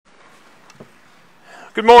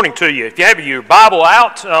Good morning to you. If you have your Bible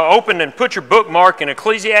out, open and put your bookmark in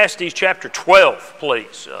Ecclesiastes chapter 12,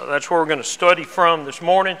 please. That's where we're going to study from this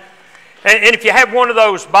morning. And if you have one of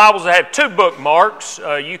those Bibles that have two bookmarks,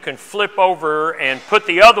 you can flip over and put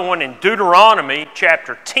the other one in Deuteronomy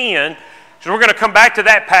chapter 10. So we're going to come back to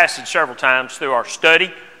that passage several times through our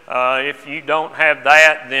study. If you don't have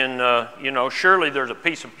that, then, surely there's a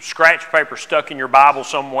piece of scratch paper stuck in your Bible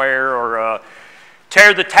somewhere, or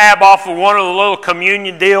tear the tab off of one of the little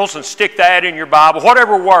communion deals and stick that in your Bible.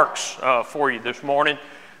 Whatever works for you this morning.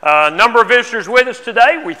 A number of visitors with us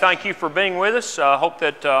today. We thank you for being with us. Hope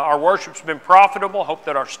that our worship's been profitable. Hope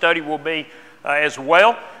that our study will be as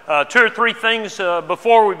well. Two or three things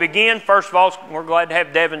before we begin. First of all, we're glad to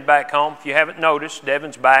have Devin back home. If you haven't noticed,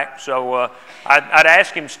 Devin's back. So I'd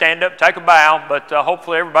ask him to stand up, take a bow, but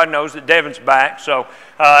hopefully everybody knows that Devin's back. So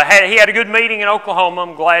he had a good meeting in Oklahoma.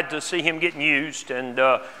 I'm glad to see him getting used. And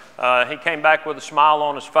he came back with a smile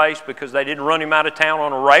on his face because they didn't run him out of town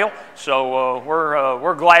on a rail. So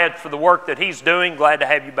we're glad for the work that he's doing. Glad to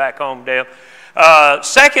have you back home, Dev.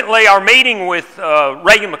 Secondly, our meeting with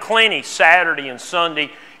Reagan McClenny Saturday and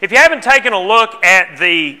Sunday. If you haven't taken a look at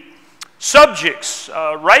the subjects,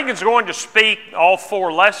 Reagan's going to speak all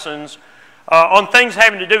four lessons on things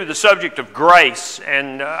having to do with the subject of grace.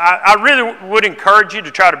 And I really would encourage you to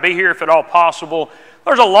try to be here if at all possible.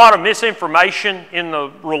 There's a lot of misinformation in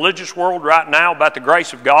the religious world right now about the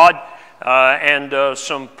grace of God and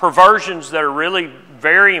some perversions that are really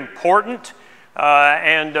very important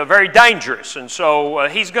and very dangerous. And so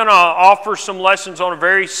he's going to offer some lessons on a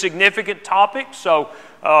very significant topic. So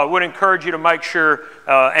I would encourage you to make sure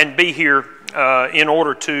and be here in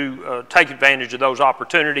order to take advantage of those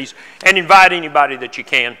opportunities and invite anybody that you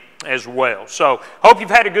can as well. So hope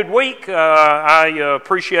you've had a good week. I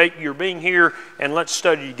appreciate your being here, and let's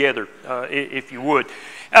study together if you would.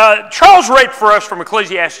 Charles read for us from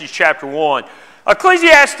Ecclesiastes chapter 1.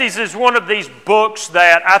 Ecclesiastes is one of these books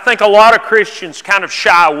that I think a lot of Christians kind of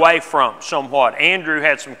shy away from somewhat. Andrew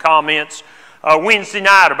had some comments Wednesday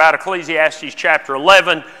night about Ecclesiastes chapter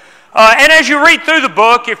 11. And as you read through the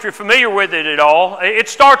book, if you're familiar with it at all, it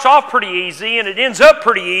starts off pretty easy and it ends up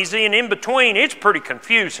pretty easy, and in between it's pretty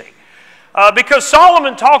confusing. Because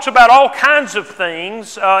Solomon talks about all kinds of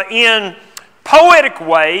things in poetic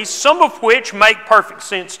ways, some of which make perfect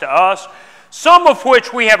sense to us, some of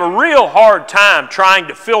which we have a real hard time trying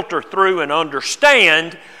to filter through and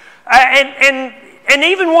understand. And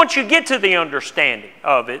even once you get to the understanding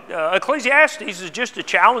of it, Ecclesiastes is just a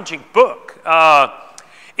challenging book.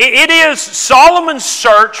 It is Solomon's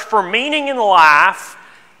search for meaning in life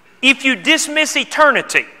if you dismiss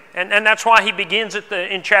eternity. And that's why he begins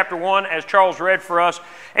in chapter 1, as Charles read for us.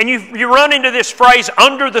 And you run into this phrase,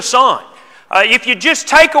 under the sun. If you just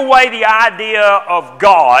take away the idea of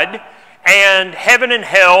God and heaven and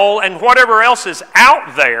hell and whatever else is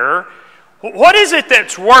out there, what is it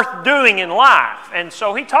that's worth doing in life? And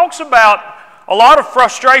so he talks about a lot of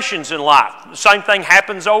frustrations in life. The same thing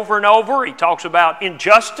happens over and over. He talks about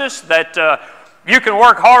injustice, that you can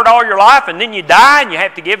work hard all your life and then you die and you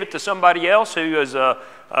have to give it to somebody else who is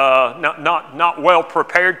not well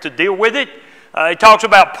prepared to deal with it. He talks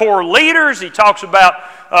about poor leaders. He talks about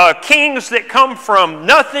kings that come from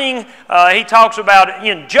nothing. He talks about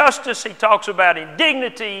injustice. He talks about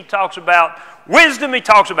indignity. He talks about wisdom. He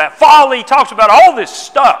talks about folly. He talks about all this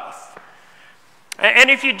stuff.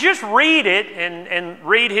 And if you just read it and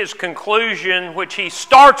read his conclusion, which he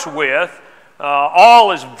starts with,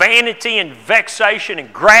 all is vanity and vexation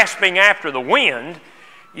and grasping after the wind,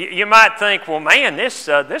 you might think, well, man, this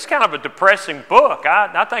kind of a depressing book.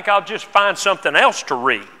 I think I'll just find something else to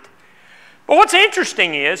read. But what's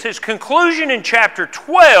interesting is his conclusion in chapter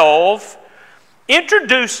 12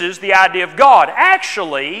 introduces the idea of God.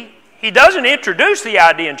 Actually, he doesn't introduce the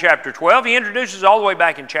idea in chapter 12. He introduces it all the way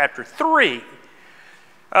back in chapter 3.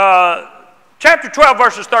 Chapter 12,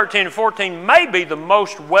 verses 13 and 14 may be the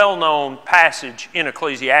most well-known passage in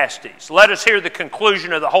Ecclesiastes. Let us hear the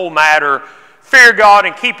conclusion of the whole matter. Fear God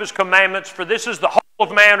and keep His commandments, for this is the whole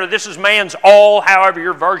of man, or this is man's all, however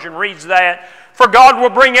your version reads that. For God will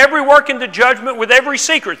bring every work into judgment with every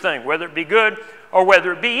secret thing, whether it be good or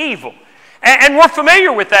whether it be evil. And we're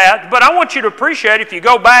familiar with that, but I want you to appreciate, if you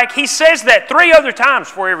go back, he says that 3 other times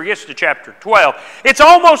before he ever gets to chapter 12. It's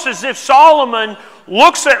almost as if Solomon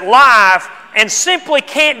looks at life and simply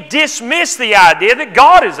can't dismiss the idea that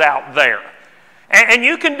God is out there. And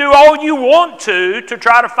you can do all you want to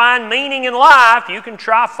try to find meaning in life. You can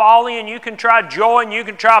try folly, and you can try joy, and you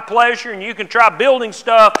can try pleasure, and you can try building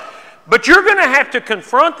stuff. But you're going to have to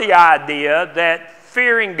confront the idea that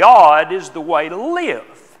fearing God is the way to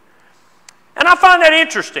live. And I find that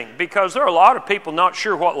interesting because there are a lot of people not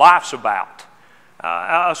sure what life's about,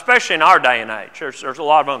 especially in our day and age. There's a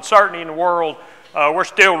lot of uncertainty in the world. We're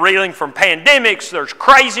still reeling from pandemics. There's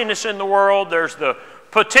craziness in the world. There's the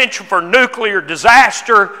potential for nuclear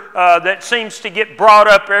disaster that seems to get brought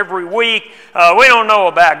up every week. We don't know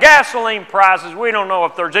about gasoline prices. We don't know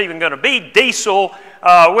if there's even going to be diesel.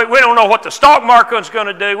 We don't know what the stock market's going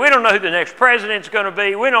to do. We don't know who the next president's going to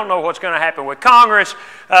be. We don't know what's going to happen with Congress.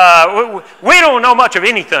 We don't know much of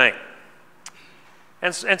anything.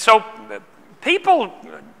 And so people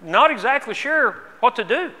not exactly sure what to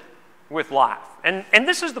do with life. And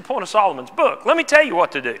this is the point of Solomon's book. Let me tell you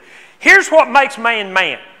what to do. Here's what makes man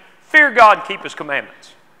man. Fear God and keep His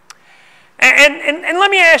commandments. And let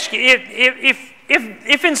me ask you,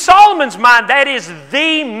 if in Solomon's mind that is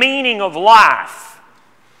the meaning of life,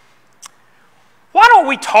 why don't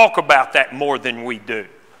we talk about that more than we do?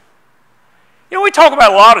 You know, we talk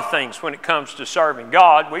about a lot of things when it comes to serving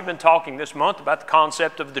God. We've been talking this month about the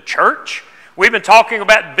concept of the church. We've been talking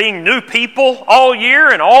about being new people all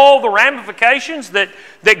year and all the ramifications that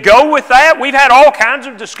go with that. We've had all kinds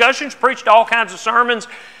of discussions, preached all kinds of sermons.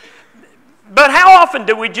 But how often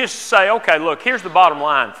do we just say, okay, look, here's the bottom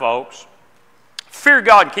line, folks. Fear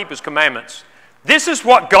God and keep His commandments. This is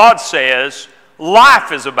what God says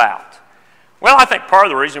life is about. Well, I think part of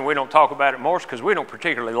the reason we don't talk about it more is because we don't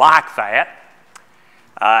particularly like that.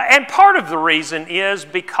 And part of the reason is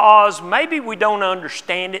because maybe we don't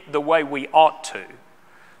understand it the way we ought to.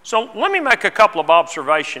 So let me make a couple of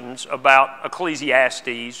observations about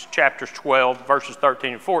Ecclesiastes chapters 12, verses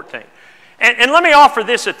 13 and 14. And let me offer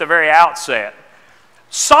this at the very outset.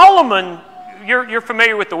 Solomon, you're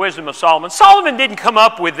familiar with the wisdom of Solomon. Solomon didn't come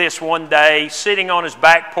up with this one day sitting on his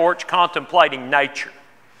back porch contemplating nature.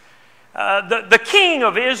 The king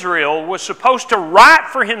of Israel was supposed to write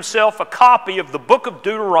for himself a copy of the book of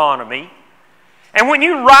Deuteronomy. And when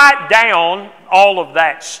you write down all of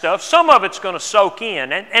that stuff, some of it's going to soak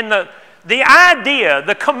in. And the idea,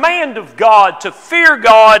 the command of God to fear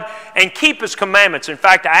God and keep His commandments. In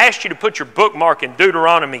fact, I asked you to put your bookmark in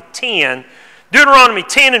Deuteronomy 10. Deuteronomy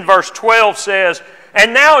 10 and verse 12 says,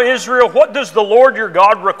 "And now, Israel, what does the Lord your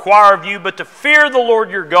God require of you but to fear the Lord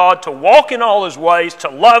your God, to walk in all His ways, to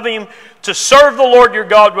love Him, to serve the Lord your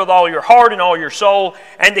God with all your heart and all your soul,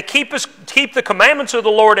 and to keep the commandments of the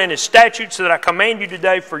Lord and His statutes that I command you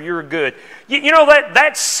today for your good." You know,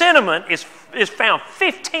 that sentiment is found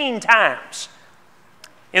 15 times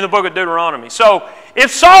in the book of Deuteronomy. So if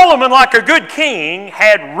Solomon, like a good king,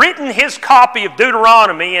 had written his copy of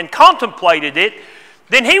Deuteronomy and contemplated it,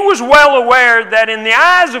 then he was well aware that in the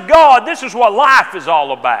eyes of God, this is what life is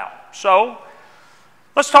all about. So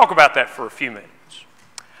let's talk about that for a few minutes.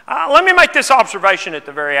 Let me make this observation at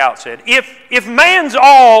the very outset. If man's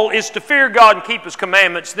all is to fear God and keep His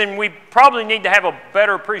commandments, then we probably need to have a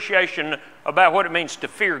better appreciation about what it means to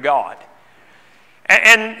fear God.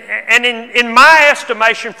 And in my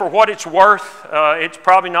estimation, for what it's worth, it's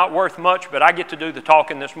probably not worth much, but I get to do the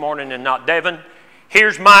talking this morning and not Devin.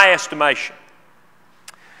 Here's my estimation.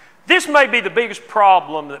 This may be the biggest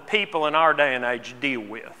problem that people in our day and age deal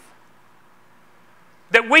with.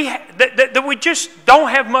 That we just don't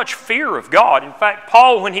have much fear of God. In fact,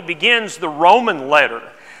 Paul, when he begins the Roman letter,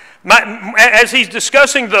 as he's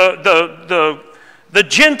discussing the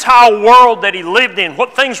Gentile world that he lived in,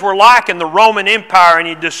 what things were like in the Roman Empire,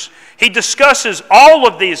 and he discusses all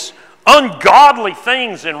of these ungodly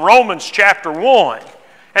things in Romans chapter 1.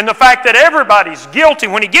 And the fact that everybody's guilty.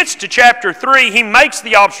 When he gets to chapter 3, he makes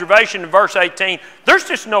the observation in verse 18, there's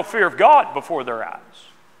just no fear of God before their eyes.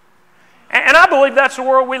 And I believe that's the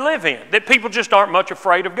world we live in, that people just aren't much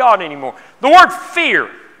afraid of God anymore. The word fear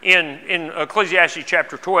in Ecclesiastes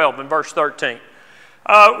chapter 12 and verse 13,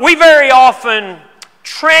 we very often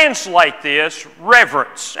translate this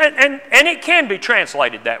reverence, and it can be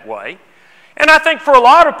translated that way. And I think for a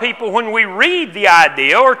lot of people, when we read the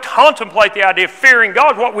idea or contemplate the idea of fearing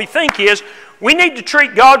God, what we think is we need to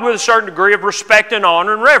treat God with a certain degree of respect and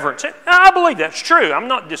honor and reverence. And I believe that's true. I'm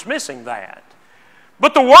not dismissing that.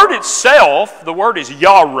 But the word itself, the word is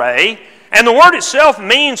Yahweh, and the word itself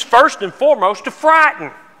means first and foremost to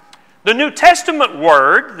frighten. The New Testament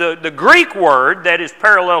word, the Greek word that is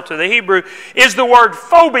parallel to the Hebrew, is the word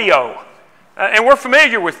phobio. And we're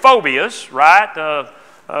familiar with phobias, right?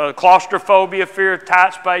 Claustrophobia, fear of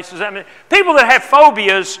tight spaces. I mean, people that have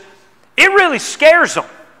phobias, it really scares them.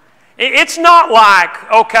 It's not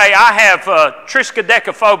like, okay, I have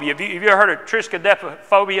triskaidekaphobia. Have you ever heard of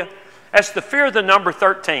triskaidekaphobia? That's the fear of the number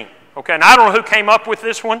 13. Okay, and I don't know who came up with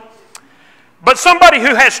this one, but somebody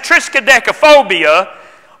who has triskaidekaphobia,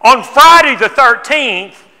 on Friday the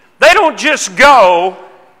 13th, they don't just go,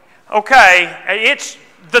 Okay, it's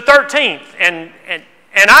the 13th, and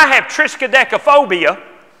I have triskaidekaphobia,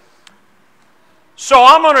 so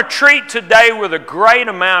I'm going to treat today with a great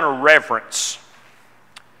amount of reverence.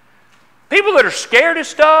 People that are scared of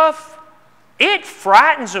stuff, it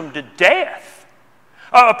frightens them to death.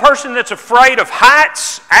 A person that's afraid of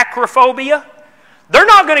heights, acrophobia, they're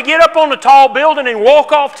not going to get up on a tall building and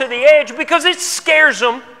walk off to the edge because it scares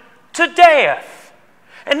them to death.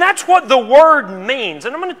 And that's what the word means.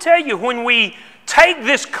 And I'm going to tell you, when we take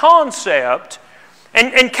this concept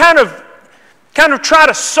and kind of try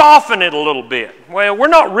to soften it a little bit, well, we're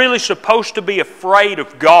not really supposed to be afraid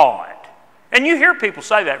of God. And you hear people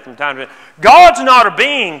say that from time to time. God's not a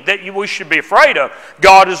being that we should be afraid of.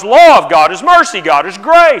 God is love. God is mercy. God is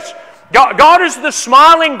grace. God is the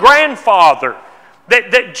smiling grandfather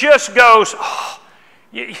that just goes, oh,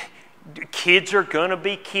 kids are going to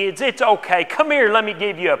be kids. It's okay. Come here, let me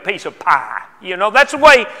give you a piece of pie. You know, that's the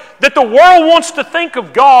way that the world wants to think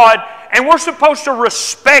of God, and we're supposed to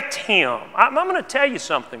respect Him. I'm going to tell you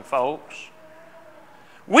something, folks.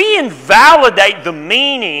 We invalidate the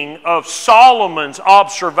meaning of Solomon's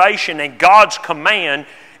observation and God's command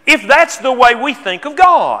if that's the way we think of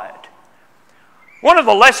God. One of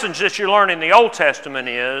the lessons that you learn in the Old Testament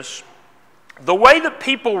is the way that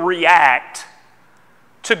people react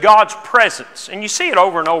to God's presence. And you see it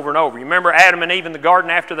over and over and over. You remember Adam and Eve in the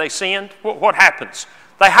garden after they sinned? What happens?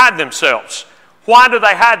 They hide themselves. Why do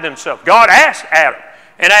they hide themselves? God asked Adam,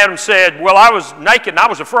 and Adam said, well, I was naked and I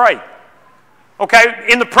was afraid. Okay,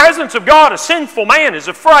 in the presence of God, a sinful man is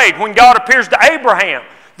afraid. When God appears to Abraham,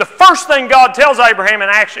 the first thing God tells Abraham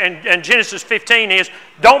in Genesis 15 is,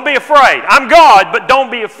 don't be afraid. I'm God, but don't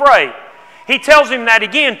be afraid. He tells him that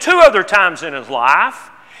again 2 other times in his life.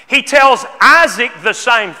 He tells Isaac the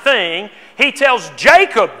same thing. He tells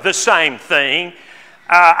Jacob the same thing.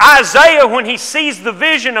 Isaiah, when he sees the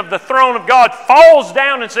vision of the throne of God, falls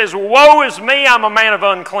down and says, woe is me, I'm a man of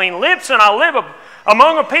unclean lips, and I live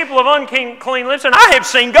among a people of unclean lips, and I have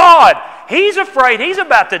seen God. He's afraid. He's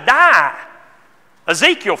about to die.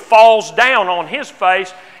 Ezekiel falls down on his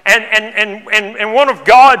face, and one of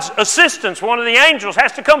God's assistants, one of the angels,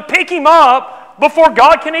 has to come pick him up before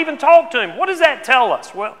God can even talk to him. What does that tell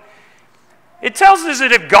us? Well, it tells us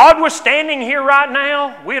that if God was standing here right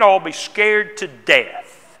now, we'd all be scared to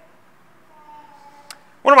death.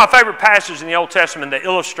 One of my favorite passages in the Old Testament that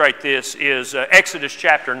illustrate this is Exodus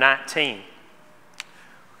chapter 19.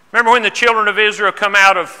 Remember when the children of Israel come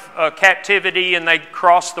out of captivity and they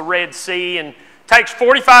cross the Red Sea, and it takes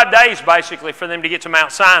 45 days basically for them to get to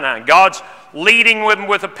Mount Sinai. And God's leading them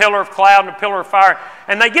with a pillar of cloud and a pillar of fire.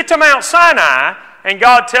 And they get to Mount Sinai, and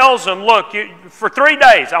God tells them, look, for 3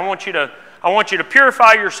 days I want you to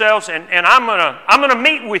purify yourselves, and I'm gonna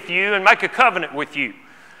meet with you and make a covenant with you.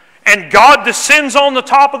 And God descends on the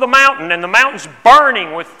top of the mountain, and the mountain's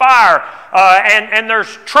burning with fire, and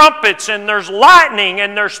there's trumpets, and there's lightning,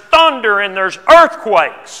 and there's thunder, and there's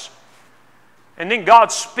earthquakes. And then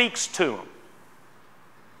God speaks to them.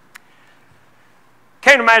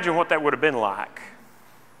 Can't imagine what that would have been like.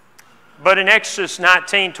 But in Exodus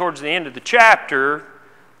 19, towards the end of the chapter,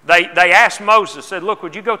 they asked Moses, said, look,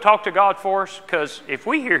 would you go talk to God for us? Because if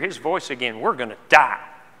we hear His voice again, we're going to die.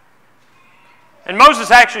 And Moses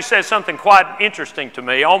actually says something quite interesting to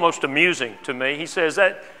me, almost amusing to me. He says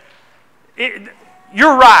that,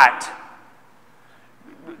 you're right.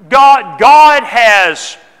 God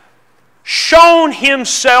has shown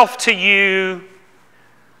Himself to you,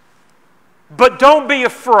 but don't be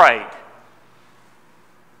afraid.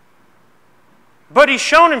 But He's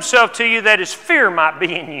shown Himself to you that His fear might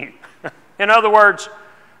be in you. In other words,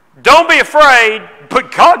 don't be afraid,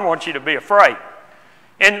 but God wants you to be afraid.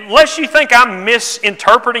 Unless you think I'm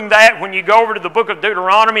misinterpreting that when you go over to the book of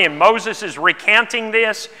Deuteronomy and Moses is recanting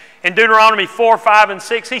this in Deuteronomy 4, 5, and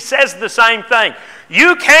 6, he says the same thing.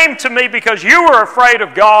 You came to me because you were afraid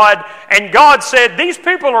of God, and God said, these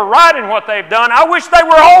people are right in what they've done. I wish they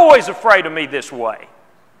were always afraid of me this way.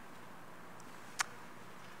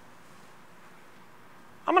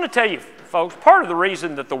 I'm going to tell you, folks, part of the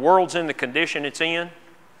reason that the world's in the condition it's in,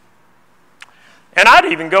 and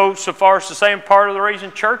I'd even go so far as to say part of the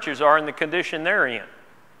reason churches are in the condition they're in,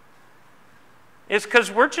 is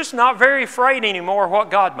because we're just not very afraid anymore of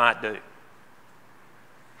what God might do.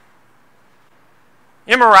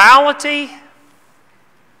 Immorality,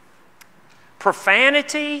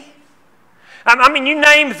 profanity. I mean, you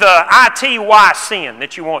name the ITY sin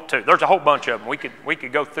that you want to. There's a whole bunch of them. We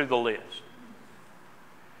could go through the list.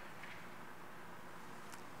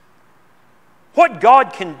 What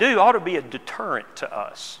God can do ought to be a deterrent to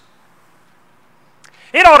us.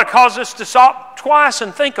 It ought to cause us to stop twice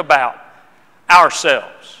and think about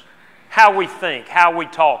ourselves. how we think, how we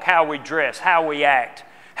talk, how we dress, how we act,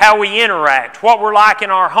 how we interact, what we're like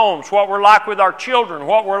in our homes, what we're like with our children,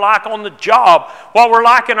 what we're like on the job, what we're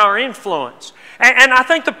like in our influence. And I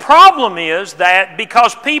think the problem is that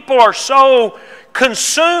because people are so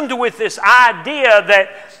consumed with this idea that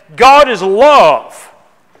God is love,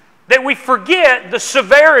 that we forget the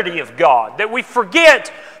severity of God, that we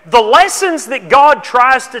forget the lessons that God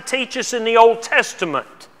tries to teach us in the Old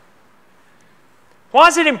Testament. Why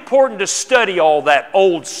is it important to study all that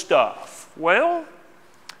old stuff? Well,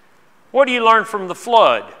 what do you learn from the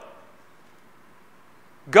flood?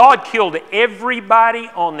 God killed everybody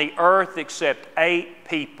on the earth except 8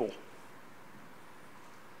 people.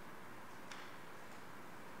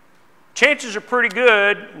 Chances are pretty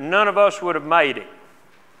good none of us would have made it.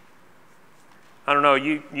 I don't know,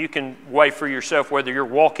 you can weigh for yourself whether you're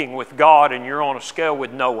walking with God and you're on a scale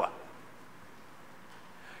with Noah.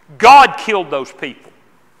 God killed those people.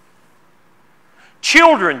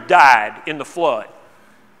 Children died in the flood.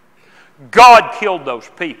 God killed those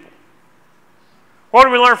people. What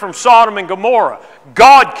do we learn from Sodom and Gomorrah?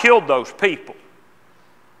 God killed those people.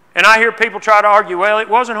 And I hear people try to argue, well, it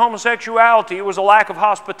wasn't homosexuality, it was a lack of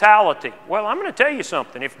hospitality. Well, I'm going to tell you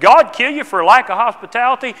something. If God killed you for a lack of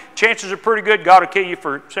hospitality, chances are pretty good God will kill you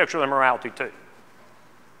for sexual immorality too.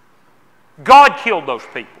 God killed those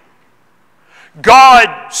people.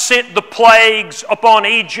 God sent the plagues upon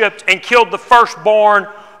Egypt and killed the firstborn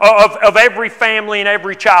of every family and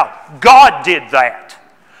every child. God did that.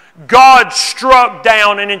 God struck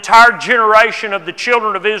down an entire generation of the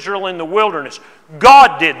children of Israel in the wilderness.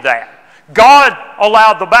 God did that. God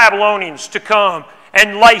allowed the Babylonians to come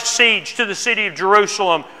and lay siege to the city of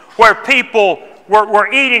Jerusalem where people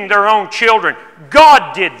were eating their own children.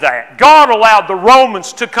 God did that. God allowed the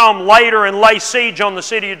Romans to come later and lay siege on the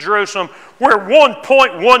city of Jerusalem where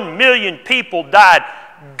 1.1 million people died.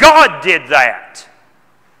 God did that.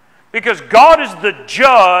 Because God is the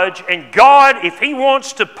judge, and God, if He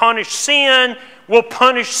wants to punish sin, will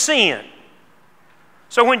punish sin.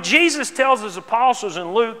 So when Jesus tells His apostles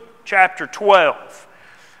in Luke chapter 12,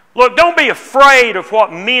 look, don't be afraid of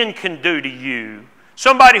what men can do to you.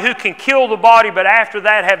 Somebody who can kill the body, but after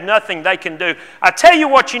that have nothing they can do. I tell you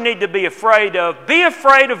what you need to be afraid of. Be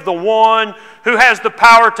afraid of the one who has the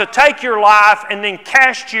power to take your life and then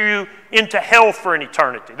cast you into hell for an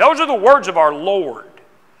eternity. Those are the words of our Lord.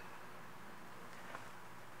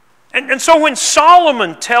 And so when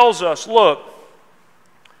Solomon tells us, look,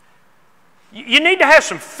 you need to have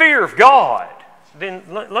some fear of God, then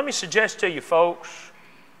let me suggest to you folks,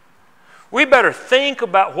 we better think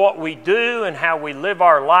about what we do and how we live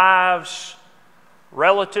our lives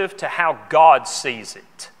relative to how God sees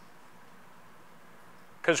it.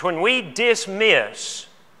 Because when we dismiss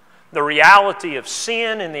the reality of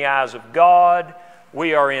sin in the eyes of God,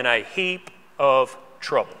 we are in a heap of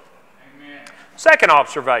trouble. Second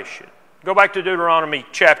observation. Go back to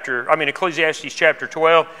Ecclesiastes chapter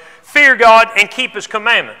 12. Fear God and keep His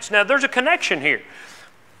commandments. Now, there's a connection here.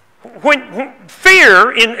 When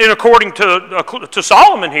fear, according to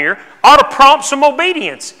Solomon here, ought to prompt some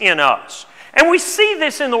obedience in us. And we see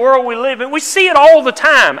this in the world we live in. We see it all the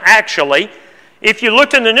time, actually. If you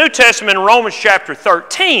looked in the New Testament in Romans chapter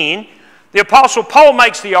 13, the Apostle Paul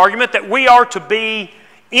makes the argument that we are to be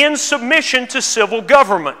in submission to civil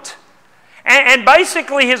government. And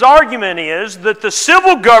basically his argument is that the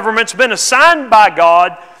civil government's been assigned by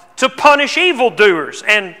God to punish evildoers.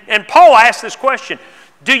 And Paul asks this question,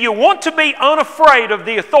 do you want to be unafraid of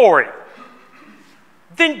the authority?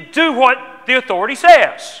 Then do what the authority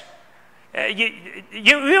says. You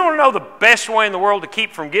want to know the best way in the world to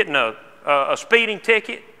keep from getting a speeding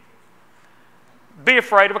ticket? Be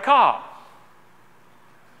afraid of a cop.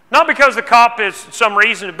 Not because the cop is some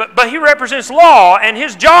reason, but he represents law, and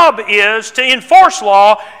his job is to enforce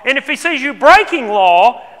law, and if he sees you breaking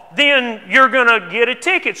law, then you're going to get a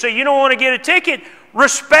ticket. So you don't want to get a ticket.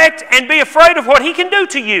 Respect and be afraid of what he can do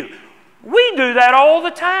to you. We do that all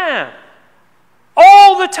the time.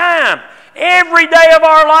 All the time. Every day of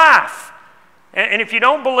our life. And if you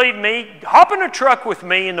don't believe me, hop in a truck with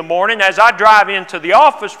me in the morning as I drive into the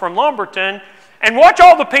office from Lumberton and watch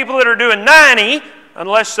all the people that are doing 90,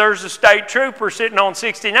 unless there's a state trooper sitting on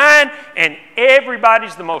 69, and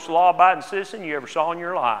everybody's the most law-abiding citizen you ever saw in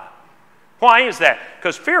your life. Why is that?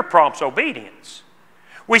 Because fear prompts obedience.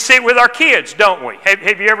 We see it with our kids, don't we?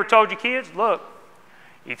 Have you ever told your kids, look,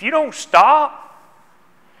 if you don't stop,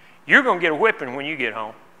 you're going to get a whipping when you get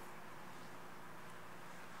home.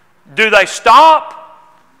 Do they stop?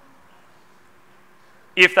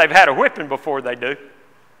 If they've had a whipping before they do.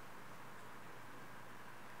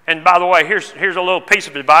 And by the way, here's a little piece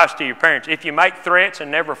of advice to your parents. If you make threats and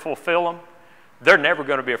never fulfill them, they're never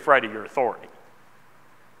going to be afraid of your authority.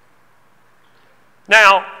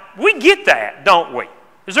 Now, we get that, don't we?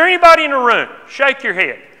 Is there anybody in the room? Shake your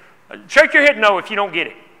head. Shake your head no if you don't get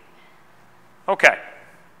it. Okay.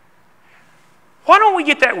 Why don't we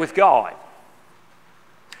get that with God?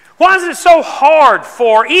 Why is it so hard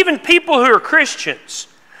for even people who are Christians,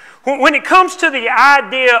 when it comes to the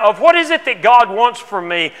idea of what is it that God wants from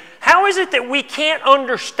me, how is it that we can't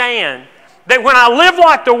understand that when I live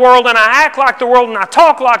like the world and I act like the world and I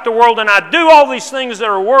talk like the world and I do all these things that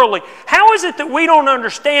are worldly, how is it that we don't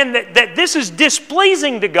understand that this is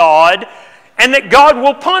displeasing to God and that God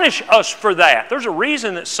will punish us for that? There's a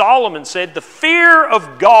reason that Solomon said the fear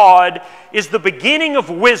of God is the beginning of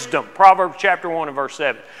wisdom, Proverbs chapter 1 and verse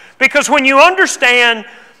 7. Because when you understand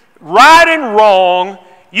right and wrong,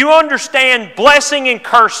 you understand blessing and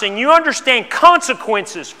cursing, you understand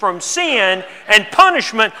consequences from sin and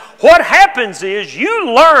punishment, what happens is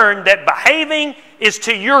you learn that behaving is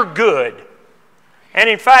to your good. And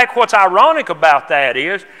in fact, what's ironic about that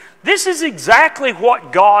is this is exactly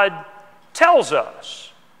what God tells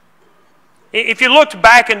us. If you looked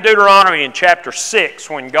back in Deuteronomy in chapter 6,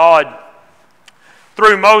 when God,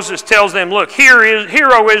 through Moses, tells them, look, hear,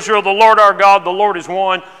 O Israel, the Lord our God, the Lord is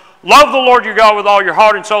one. Love the Lord your God with all your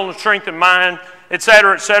heart and soul and strength and mind,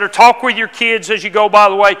 etc., etc. Talk with your kids as you go by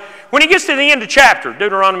the way. When he gets to the end of chapter,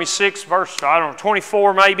 Deuteronomy 6, verse,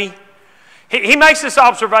 24 maybe, he makes this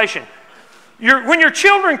observation. When your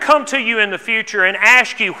children come to you in the future and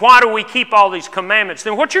ask you, why do we keep all these commandments?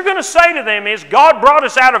 Then what you're going to say to them is, God brought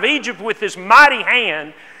us out of Egypt with His mighty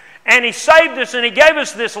hand, and He saved us, and He gave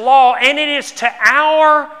us this law, and it is to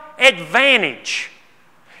our advantage.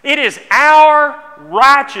 It is our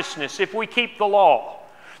righteousness if we keep the law.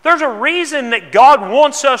 There's a reason that God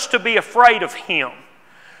wants us to be afraid of Him.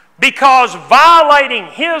 Because violating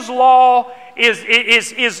His law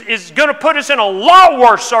is going to put us in a lot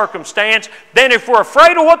worse circumstance than if we're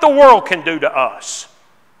afraid of what the world can do to us.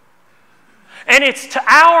 And it's to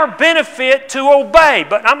our benefit to obey.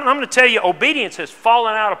 But I'm going to tell you, obedience has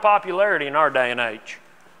fallen out of popularity in our day and age.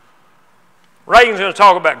 Reagan's going to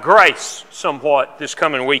talk about grace somewhat this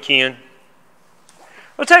coming weekend.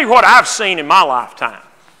 I'll tell you what I've seen in my lifetime.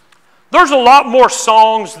 There's a lot more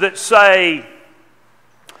songs that say,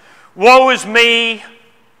 woe is me,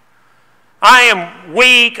 I am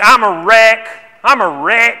weak, I'm a wreck, I'm a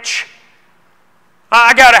wretch,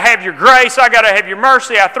 I got to have your grace, I got to have your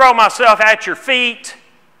mercy, I throw myself at your feet.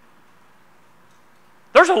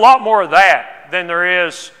 There's a lot more of that than there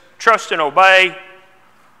is trust and obey.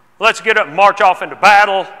 Let's get up and march off into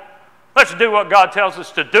battle. Let's do what God tells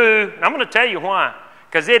us to do. And I'm going to tell you why.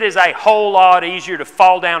 Because it is a whole lot easier to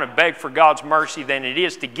fall down and beg for God's mercy than it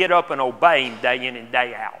is to get up and obey Him day in and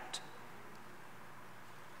day out.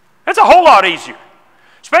 That's a whole lot easier.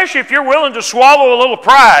 Especially if you're willing to swallow a little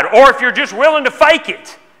pride, or if you're just willing to fake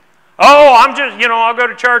it. Oh, I'll go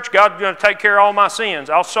to church, God's going to take care of all my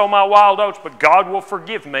sins. I'll sow my wild oats, but God will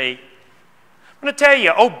forgive me. I'm going to tell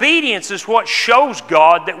you, obedience is what shows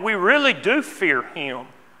God that we really do fear Him.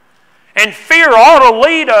 And fear ought to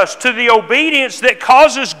lead us to the obedience that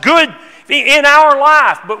causes good in our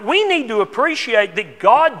life. But we need to appreciate that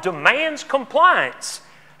God demands compliance.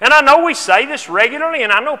 And I know we say this regularly,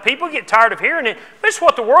 and I know people get tired of hearing it. But it's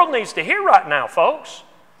what the world needs to hear right now, folks.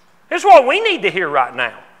 It's what we need to hear right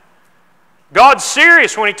now. God's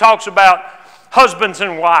serious when He talks about husbands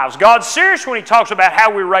and wives. God's serious when He talks about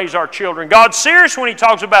how we raise our children. God's serious when He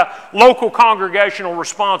talks about local congregational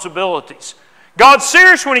responsibilities. God's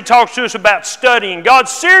serious when He talks to us about studying. God's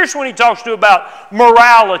serious when He talks to us about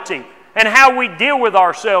morality and how we deal with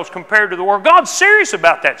ourselves compared to the world. God's serious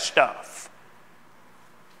about that stuff.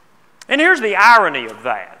 And here's the irony of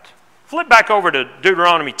that. Flip back over to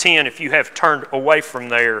Deuteronomy 10 if you have turned away from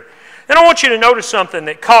there. And I want you to notice something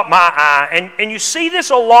that caught my eye. And you see this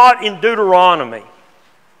a lot in Deuteronomy.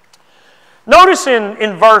 Notice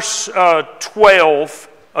in verse 12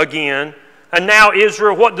 again. And now,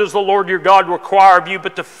 Israel, what does the Lord your God require of you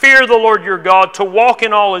but to fear the Lord your God, to walk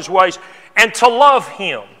in all His ways, and to love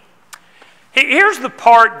Him? Here's the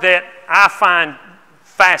part that I find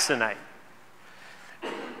fascinating.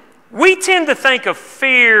 We tend to think of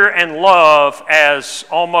fear and love as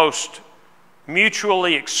almost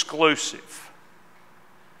mutually exclusive.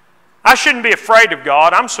 I shouldn't be afraid of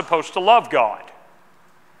God. I'm supposed to love God.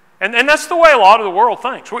 And that's the way a lot of the world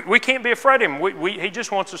thinks. We can't be afraid of Him. He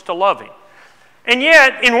just wants us to love Him. And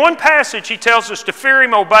yet, in one passage, He tells us to fear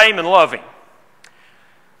Him, obey Him, and love Him.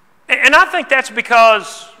 And I think that's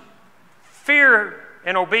because fear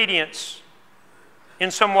and obedience in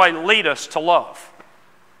some way lead us to love.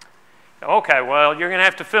 Okay, well, you're going to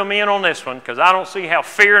have to fill me in on this one because I don't see how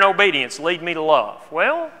fear and obedience lead me to love.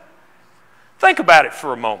 Well, think about it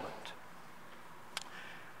for a moment.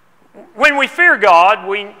 When we fear God,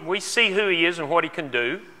 we see who He is and what He can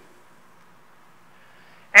do.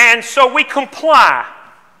 And so we comply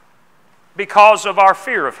because of our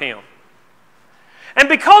fear of Him. And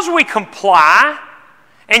because we comply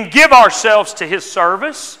and give ourselves to His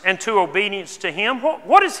service and to obedience to Him,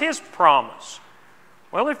 what is His promise?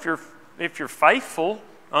 Well, if you're faithful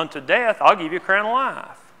unto death, I'll give you a crown of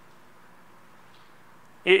life.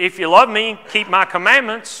 If you love me, keep my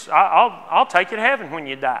commandments, I'll take you to heaven when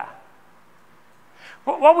you die.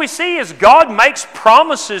 What we see is God makes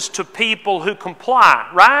promises to people who comply,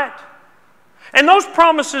 right? And those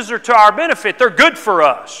promises are to our benefit. They're good for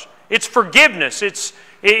us. It's forgiveness. It's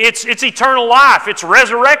eternal life. It's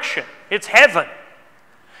resurrection. It's heaven.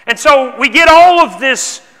 And so we get all of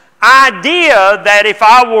this idea that if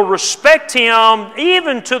I will respect Him,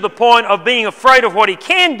 even to the point of being afraid of what He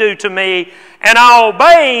can do to me, and I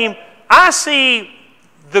obey Him, I see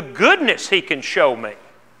the goodness He can show me.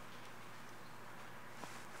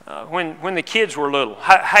 When the kids were little,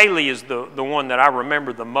 Haley is the one that I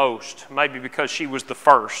remember the most, maybe because she was the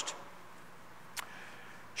first.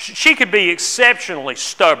 She could be exceptionally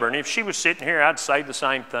stubborn. If she was sitting here, I'd say the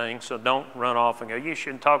same thing, so don't run off and go, you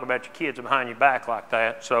shouldn't talk about your kids behind your back like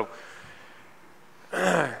that. So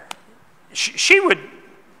she would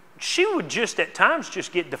just at times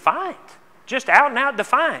just get defiant, just out and out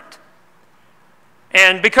defiant.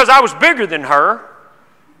 And because I was bigger than her,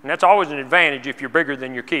 and that's always an advantage if you're bigger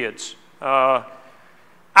than your kids. I'd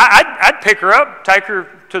pick her up, take her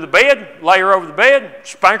to the bed, lay her over the bed,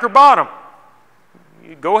 spank her bottom.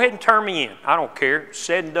 You go ahead and turn me in. I don't care. It's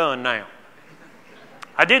said and done now.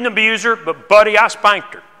 I didn't abuse her, but buddy, I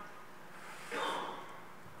spanked her.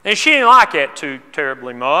 And she didn't like that too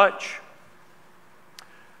terribly much.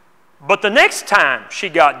 But the next time she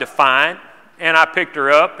got defiant and I picked her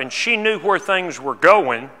up and she knew where things were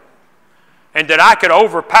going, and that I could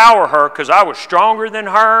overpower her because I was stronger than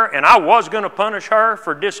her and I was going to punish her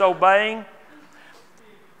for disobeying,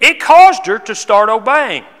 it caused her to start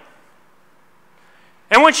obeying.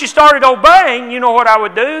 And when she started obeying, you know what I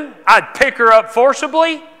would do? I'd pick her up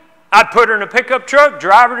forcibly, I'd put her in a pickup truck,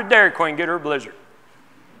 drive her to Dairy Queen, get her a Blizzard.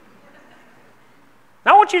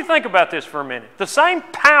 Now I want you to think about this for a minute. The same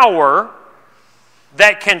power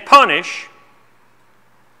that can punish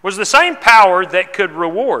was the same power that could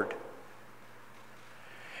reward.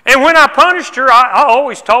 And when I punished her, I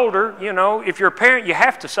always told her, you know, if you're a parent, you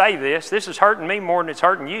have to say this. This is hurting me more than it's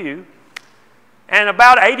hurting you. And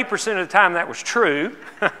about 80% of the time that was true.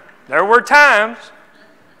 There were times.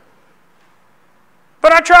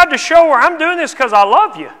 But I tried to show her, I'm doing this because I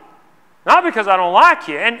love you, not because I don't like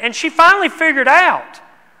you. And she finally figured out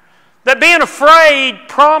that being afraid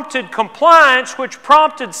prompted compliance, which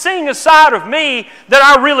prompted seeing a side of me that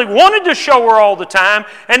I really wanted to show her all the time,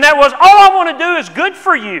 and that was, all I want to do is good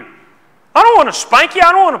for you. I don't want to spank you.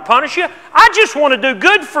 I don't want to punish you. I just want to do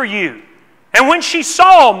good for you. And when she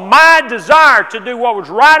saw my desire to do what was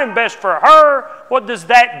right and best for her, what does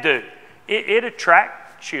that do? It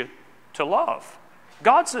attracts you to love.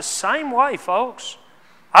 God's the same way, folks.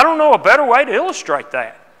 I don't know a better way to illustrate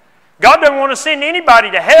that. God doesn't want to send anybody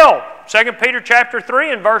to hell. 2 Peter chapter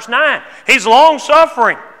 3 and verse 9. He's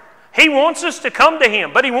long-suffering. He wants us to come to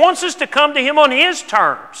Him, but He wants us to come to Him on His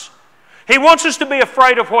terms. He wants us to be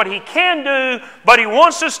afraid of what He can do, but He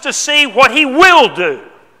wants us to see what He will do.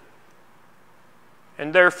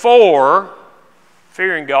 And therefore,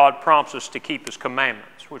 fearing God prompts us to keep His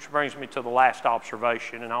commandments, which brings me to the last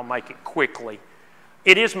observation, and I'll make it quickly.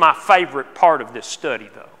 It is my favorite part of this study,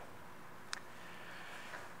 though.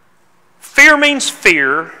 Fear means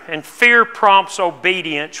fear, and fear prompts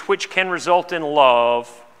obedience, which can result in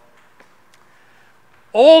love.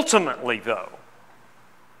 Ultimately, though,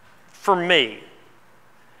 for me,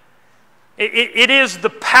 it is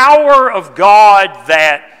the power of God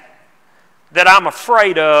that I'm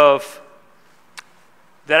afraid of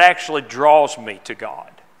that actually draws me to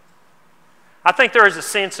God. I think there is a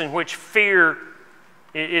sense in which fear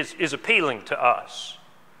is appealing to us.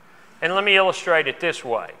 And let me illustrate it this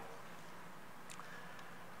way.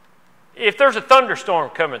 If there's a thunderstorm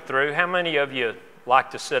coming through, how many of you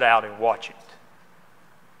like to sit out and watch it?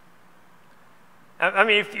 I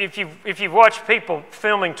mean, if you've watched people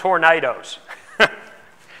filming tornadoes,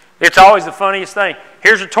 it's always the funniest thing.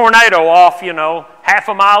 Here's a tornado off, you know, half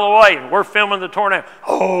a mile away, and we're filming the tornado.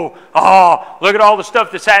 Look at all the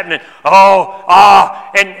stuff that's happening.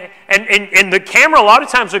 And the camera a lot of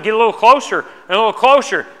times will get a little closer and a little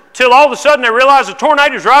closer. till all of a sudden they realize the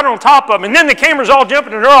tornado's right on top of them, and then the camera's all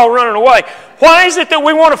jumping and they're all running away. Why is it that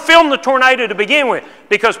we want to film the tornado to begin with?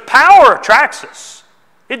 Because power attracts us.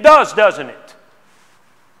 It does, doesn't it?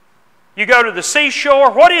 You go to the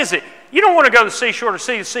seashore, what is it? You don't want to go to the seashore to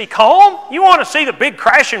see the sea calm. You want to see the big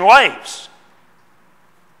crashing waves.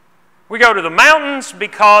 We go to the mountains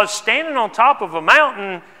because standing on top of a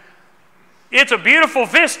mountain, it's a beautiful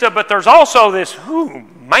vista, but there's also this, ooh,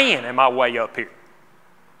 man, am I way up here.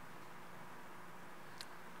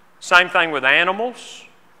 Same thing with animals,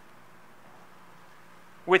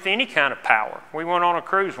 with any kind of power. We went on a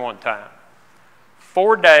cruise one time.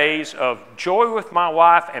 4 days of joy with my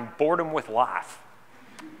wife and boredom with life.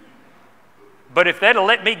 But if they'd have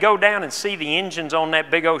let me go down and see the engines on that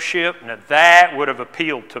big old ship, now that would have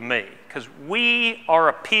appealed to me. Because we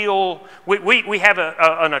have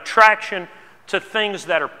an attraction to things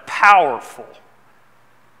that are powerful.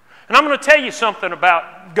 And I'm going to tell you something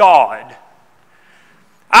about God.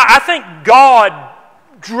 I think God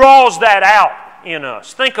draws that out in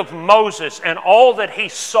us. Think of Moses and all that he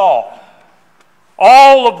saw.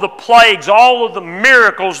 All of the plagues, all of the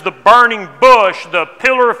miracles, the burning bush, the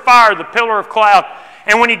pillar of fire, the pillar of cloud.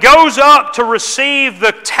 And when he goes up to receive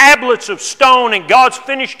the tablets of stone and God's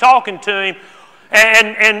finished talking to him,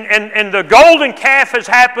 and the golden calf has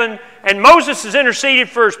happened, and Moses has interceded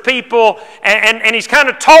for his people, and he's kind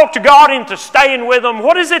of talked to God into staying with them.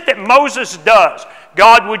 What is it that Moses does?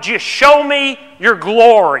 God, would you show me your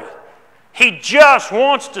glory? He just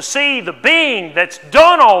wants to see the being that's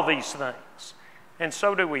done all these things. And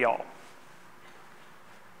so do we all.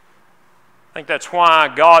 I think that's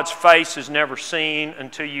why God's face is never seen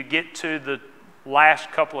until you get to the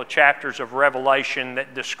last couple of chapters of Revelation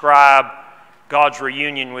that describe God's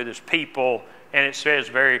reunion with His people. And it says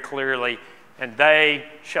very clearly, and they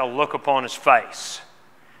shall look upon His face.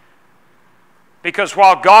 Because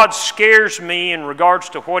while God scares me in regards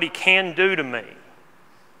to what He can do to me,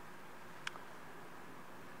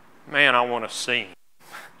 man, I want to see Him.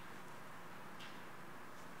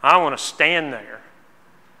 I want to stand there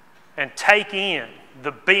and take in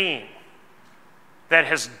the being that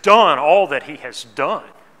has done all that He has done.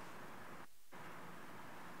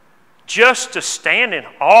 Just to stand in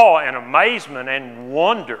awe and amazement and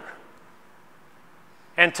wonder,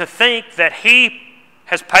 and to think that He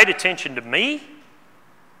has paid attention to me,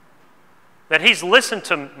 that He's listened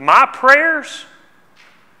to my prayers,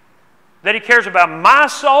 that He cares about my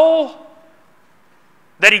soul,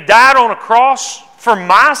 that He died on a cross for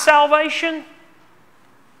my salvation.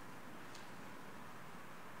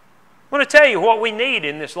 I want to tell you what we need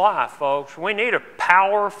in this life, folks. We need a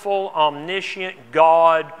powerful, omniscient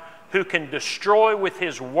God who can destroy with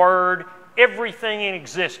His Word everything in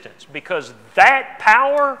existence, because that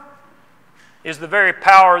power is the very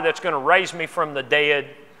power that's going to raise me from the dead,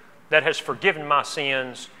 that has forgiven my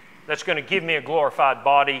sins, that's going to give me a glorified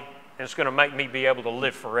body, and it's going to make me be able to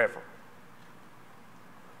live forever.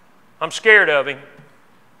 I'm scared of Him.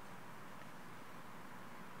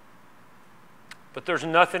 But there's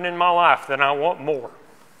nothing in my life that I want more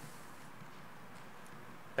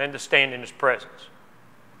than to stand in His presence.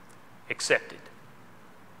 Accepted.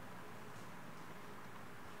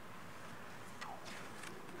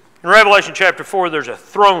 In Revelation chapter 4, there's a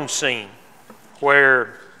throne scene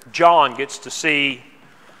where John gets to see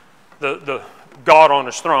the God on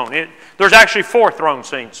His throne. There's actually 4 throne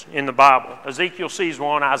scenes in the Bible. Ezekiel sees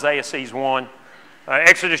one, Isaiah sees one.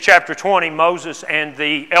 Exodus chapter 20, Moses and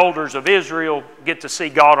the elders of Israel get to see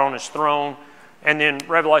God on His throne. And then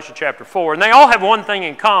Revelation chapter 4. And they all have one thing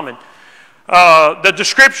in common. The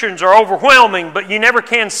descriptions are overwhelming, but you never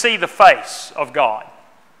can see the face of God.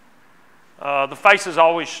 The face is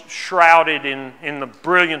always shrouded in the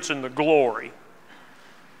brilliance and the glory.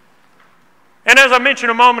 And as I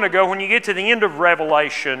mentioned a moment ago, when you get to the end of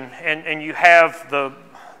Revelation and you have the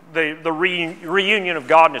reunion of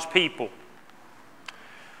God and His people,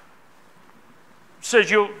 it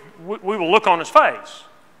says we will look on His face.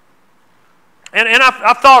 And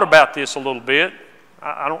I've thought about this a little bit.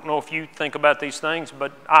 I don't know if you think about these things,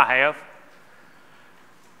 but I have.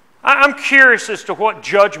 I'm curious as to what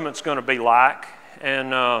judgment's going to be like.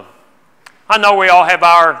 And I know we all have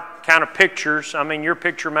our kind of pictures. I mean, your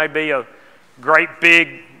picture may be a great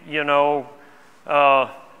big,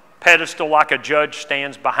 pedestal like a judge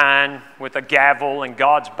stands behind with a gavel, and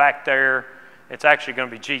God's back there. It's actually going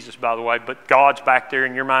to be Jesus, by the way, but God's back there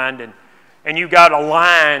in your mind, and you've got a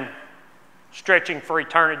line stretching for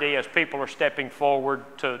eternity as people are stepping forward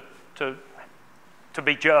to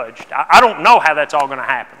be judged. I don't know how that's all going to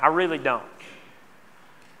happen. I really don't.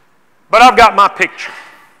 But I've got my picture.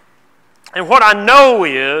 And what I know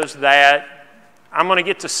is that I'm going to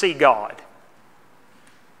get to see God.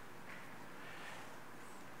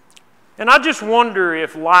 And I just wonder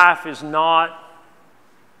if life is not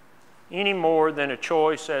any more than a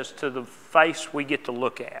choice as to the face we get to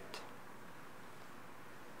look at.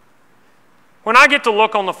 When I get to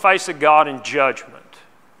look on the face of God in judgment,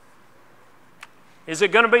 is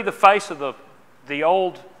it going to be the face of the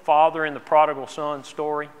old father in the prodigal son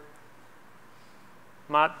story?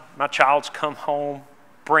 My child's come home,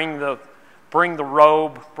 bring the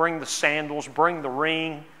robe, bring the sandals, bring the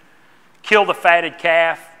ring, kill the fatted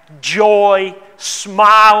calf, joy,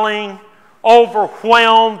 smiling,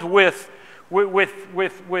 overwhelmed with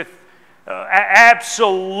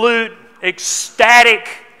absolute ecstatic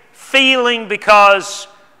feeling because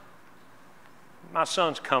my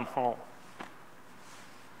son's come home.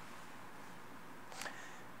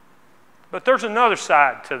 But there's another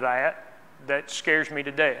side to that scares me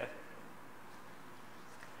to death.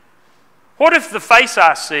 What if the face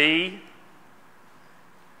I see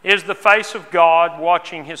is the face of God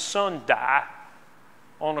watching His Son die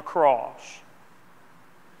on a cross?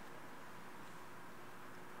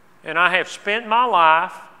 And I have spent my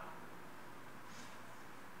life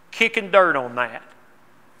kicking dirt on that.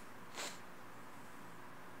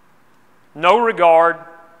 No regard.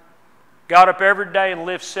 Got up every day and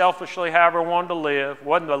lived selfishly however I wanted to live.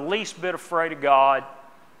 Wasn't the least bit afraid of God.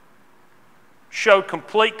 Showed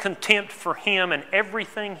complete contempt for Him and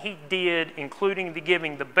everything He did, including the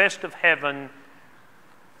giving the best of heaven.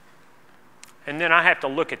 And then I have to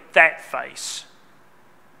look at that face.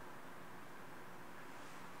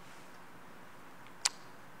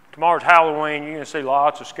 Tomorrow's Halloween. You're going to see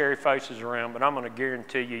lots of scary faces around, but I'm going to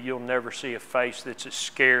guarantee you, you'll never see a face that's as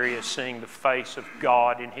scary as seeing the face of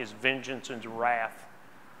God in His vengeance and wrath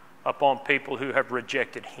upon people who have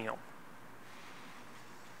rejected Him.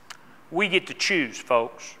 We get to choose,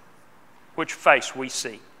 folks, which face we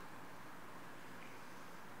see.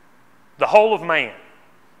 The whole of man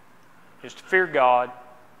is to fear God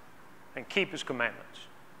and keep His commandments.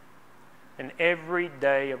 And every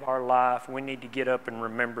day of our life, we need to get up and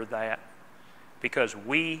remember that, because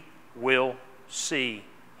we will see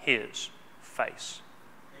His face.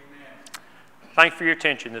 Amen. Thanks for your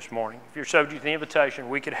attention this morning. If you're subject to the invitation,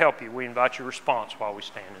 we could help you. We invite your response while we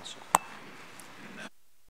stand and sing.